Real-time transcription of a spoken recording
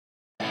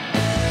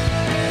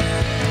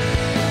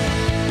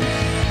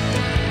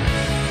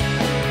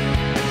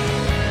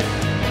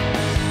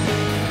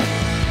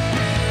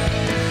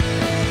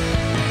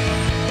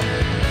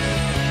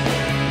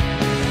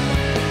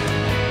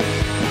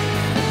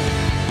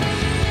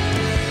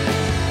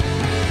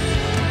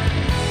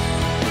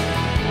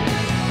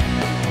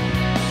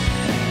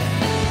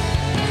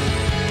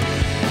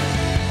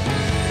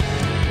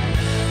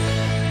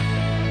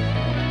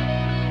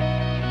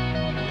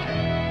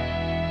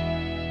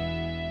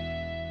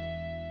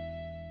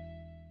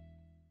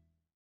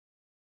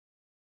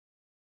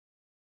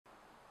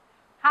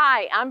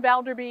Hi, I'm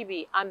Valder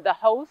Beebe. I'm the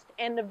host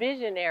and the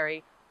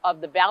visionary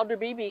of the Valder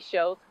Beebe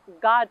Show's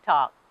God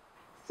Talk.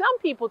 Some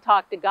people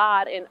talk to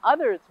God and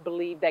others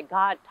believe that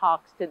God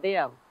talks to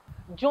them.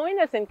 Join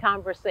us in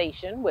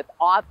conversation with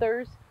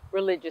authors,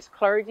 religious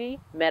clergy,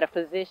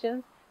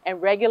 metaphysicians,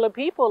 and regular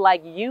people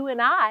like you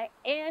and I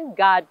and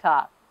God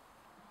Talk.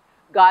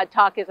 God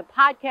Talk is a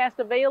podcast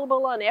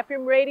available on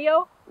FM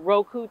radio,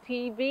 Roku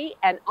TV,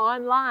 and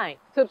online.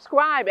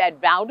 Subscribe at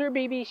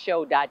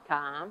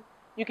ValderBeebeShow.com.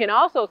 You can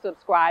also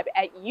subscribe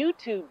at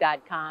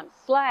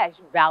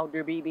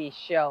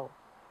YouTube.com/ValderBeebeShow.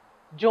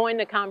 Join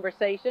the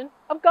conversation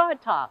of God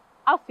Talk.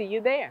 I'll see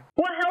you there.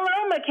 Well,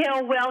 hello,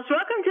 Mikel Welch.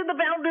 Welcome to the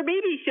Valder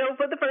Beebe Show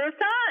for the first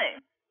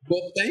time.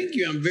 Well, thank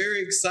you. I'm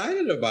very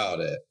excited about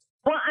it.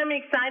 Well, I'm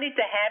excited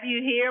to have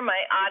you here.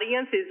 My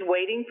audience is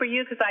waiting for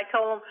you because I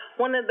told them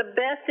one of the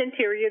best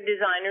interior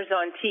designers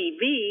on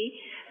TV.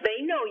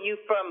 They know you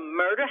from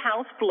Murder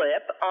House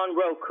Flip on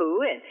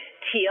Roku and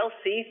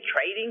TLC's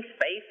Trading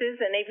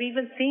Spaces, and they've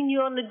even seen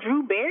you on the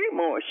Drew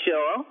Barrymore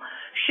show.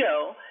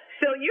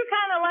 So you're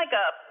kind of like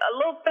a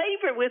little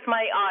favorite with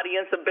my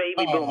audience of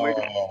baby boomers.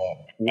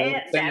 And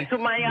that's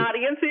what my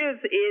audience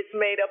is. It's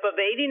made up of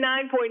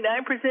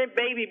 89.9%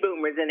 baby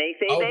boomers, and they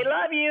say they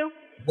love you.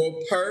 Well,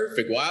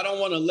 perfect. Well, I don't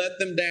want to let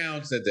them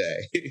down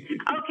today.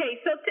 Okay,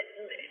 so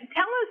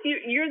tell us,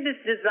 you're this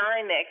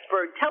design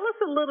expert. Tell us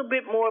a little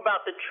bit more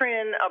about the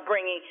trend of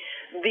bringing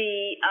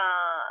the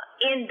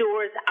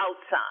indoors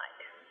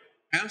outside.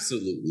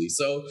 Absolutely.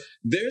 So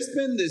there's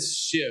been this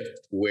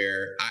shift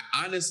where I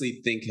honestly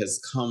think has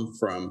come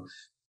from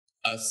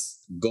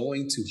us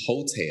going to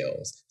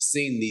hotels,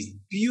 seeing these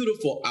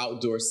beautiful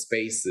outdoor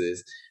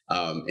spaces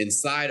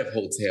inside of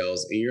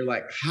hotels. And you're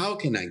like, how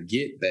can I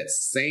get that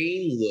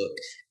same look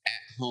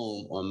at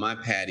home on my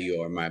patio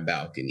or my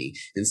balcony?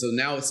 And so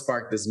now it's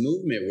sparked this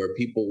movement where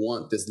people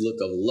want this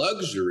look of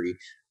luxury,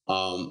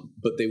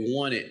 but they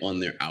want it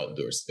on their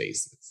outdoor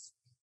spaces.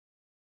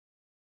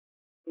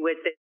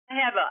 With it, I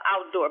have an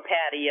outdoor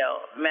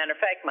patio. Matter of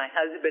fact, my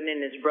husband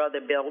and his brother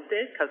built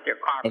it because they're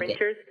carpenters.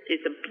 Okay.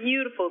 It's a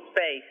beautiful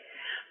space.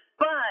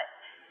 But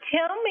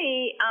tell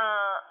me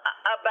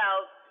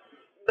about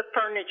the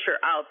furniture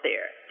out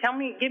there.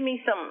 Give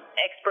me some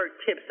expert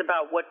tips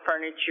about what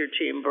furniture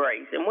to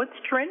embrace and what's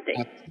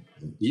trending.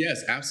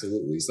 Yes,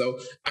 absolutely. So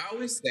I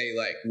always say,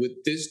 like,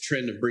 with this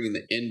trend of bringing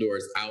the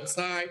indoors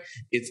outside,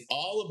 it's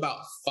all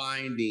about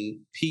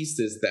finding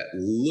pieces that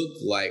look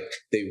like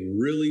they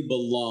really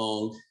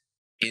belong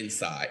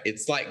inside.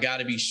 It's like got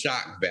to be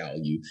shock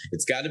value.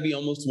 It's got to be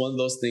almost one of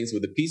those things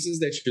where the pieces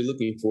that you're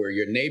looking for,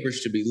 your neighbors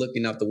should be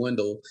looking out the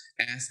window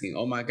asking,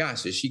 oh my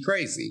gosh, is she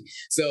crazy?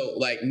 So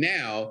like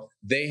now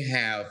they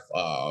have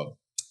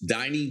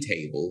dining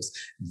tables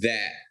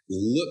that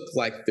look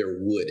like they're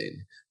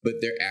wooden, but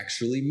they're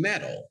actually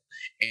metal.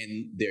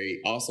 And they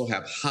also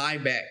have high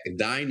back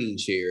dining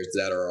chairs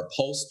that are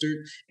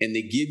upholstered, and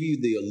they give you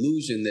the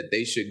illusion that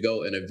they should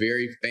go in a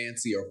very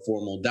fancy or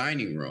formal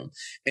dining room.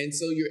 And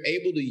so you're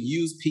able to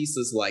use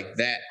pieces like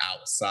that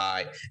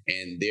outside,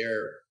 and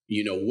they're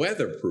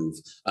weatherproof.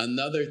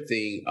 Another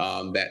thing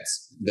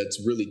that's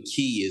really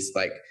key is,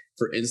 like,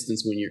 for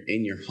instance, when you're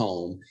in your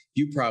home,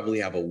 you probably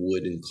have a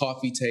wooden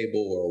coffee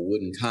table or a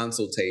wooden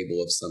console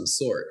table of some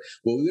sort.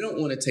 Well, we don't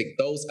want to take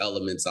those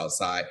elements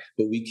outside.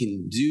 What we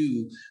can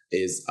do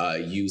is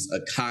use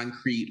a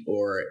concrete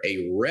or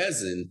a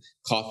resin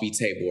coffee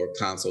table or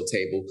console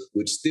table,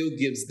 which still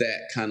gives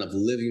that kind of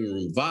living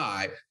room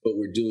vibe, but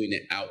we're doing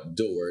it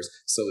outdoors,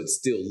 so it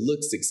still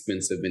looks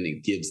expensive and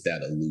it gives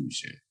that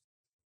illusion.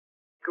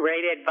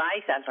 Great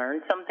advice. I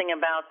learned something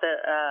about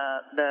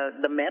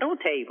the metal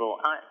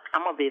table.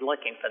 I'm gonna be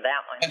looking for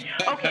that one.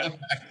 Okay.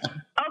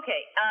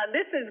 Okay. I'm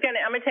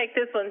gonna take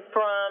this one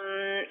from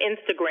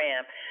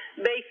Instagram.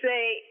 They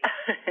say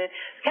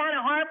it's kind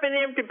of hard for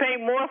them to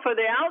pay more for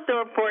their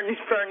outdoor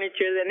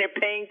furniture than they're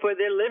paying for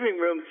their living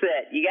room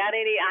set. You got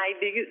any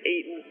ideas?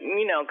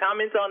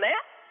 Comments on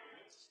that?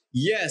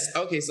 Yes.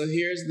 Okay. So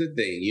here's the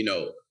thing.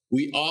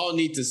 We all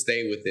need to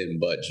stay within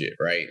budget,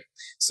 right?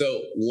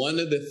 So one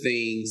of the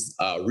things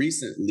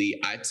recently,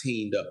 I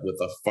teamed up with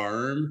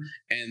Affirm.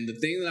 And the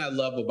thing that I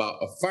love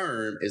about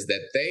Affirm is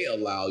that they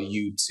allow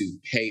you to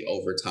pay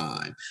over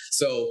time.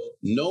 So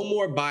no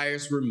more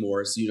buyer's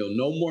remorse,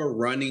 no more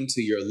running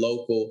to your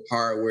local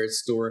hardware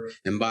store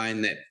and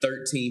buying that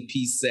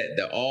 13-piece set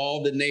that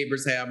all the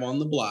neighbors have on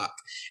the block.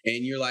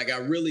 And you're like, I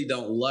really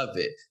don't love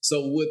it.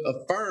 So with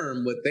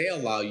Affirm, what they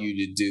allow you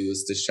to do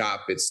is to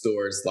shop at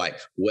stores like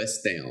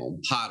West Elm,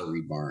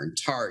 Pottery Barn,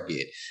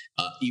 Target,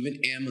 even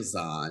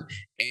Amazon,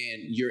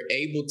 and you're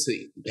able to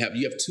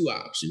you have two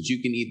options.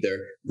 You can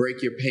either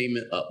break your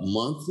payment up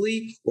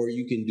monthly, or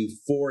you can do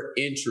 4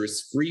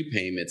 interest-free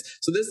payments.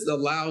 So this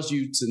allows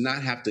you to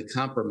not have to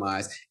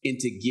compromise and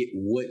to get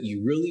what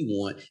you really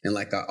want. And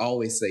like I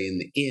always say, in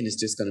the end, it's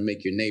just going to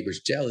make your neighbors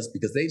jealous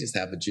because they just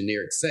have a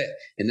generic set,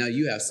 and now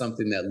you have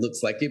something that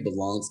looks like it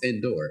belongs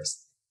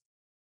indoors.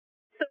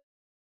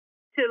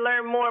 To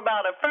learn more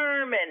about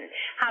Affirm and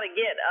how to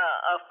get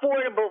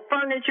affordable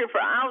furniture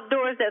for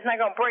outdoors that's not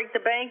going to break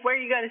the bank, where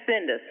are you going to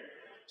send us?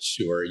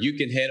 Sure. You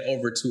can head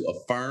over to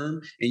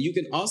Affirm, and you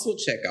can also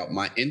check out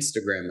my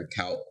Instagram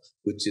account,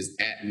 which is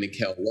at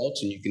Mikel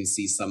Welch, and you can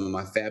see some of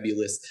my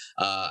fabulous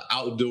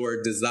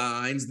outdoor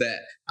designs that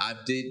I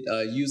did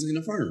using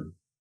Affirm.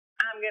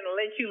 I'm going to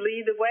let you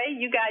lead the way.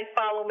 You guys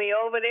follow me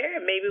over there,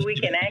 and maybe we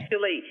can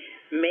actually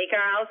make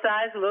our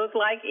outsides look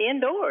like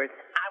indoors.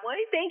 I want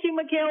to thank you,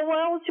 Mikel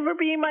Welch, for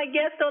being my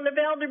guest on the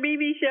Valder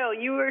Beebe Show.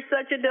 You were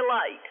such a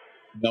delight.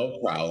 No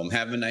problem.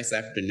 Have a nice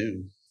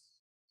afternoon.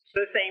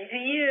 The same to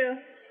you.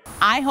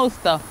 I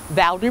host the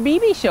Valder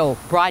Beebe Show,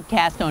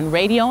 broadcast on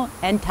radio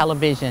and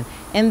television.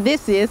 And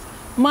this is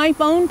my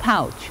phone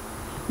pouch.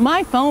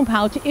 My phone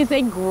pouch is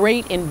a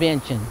great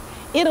invention.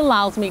 It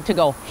allows me to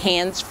go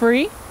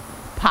hands-free,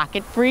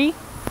 pocket-free,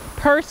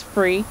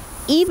 purse-free,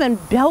 even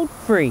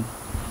belt-free.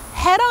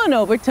 Head on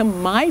over to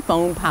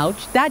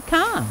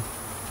myphonepouch.com.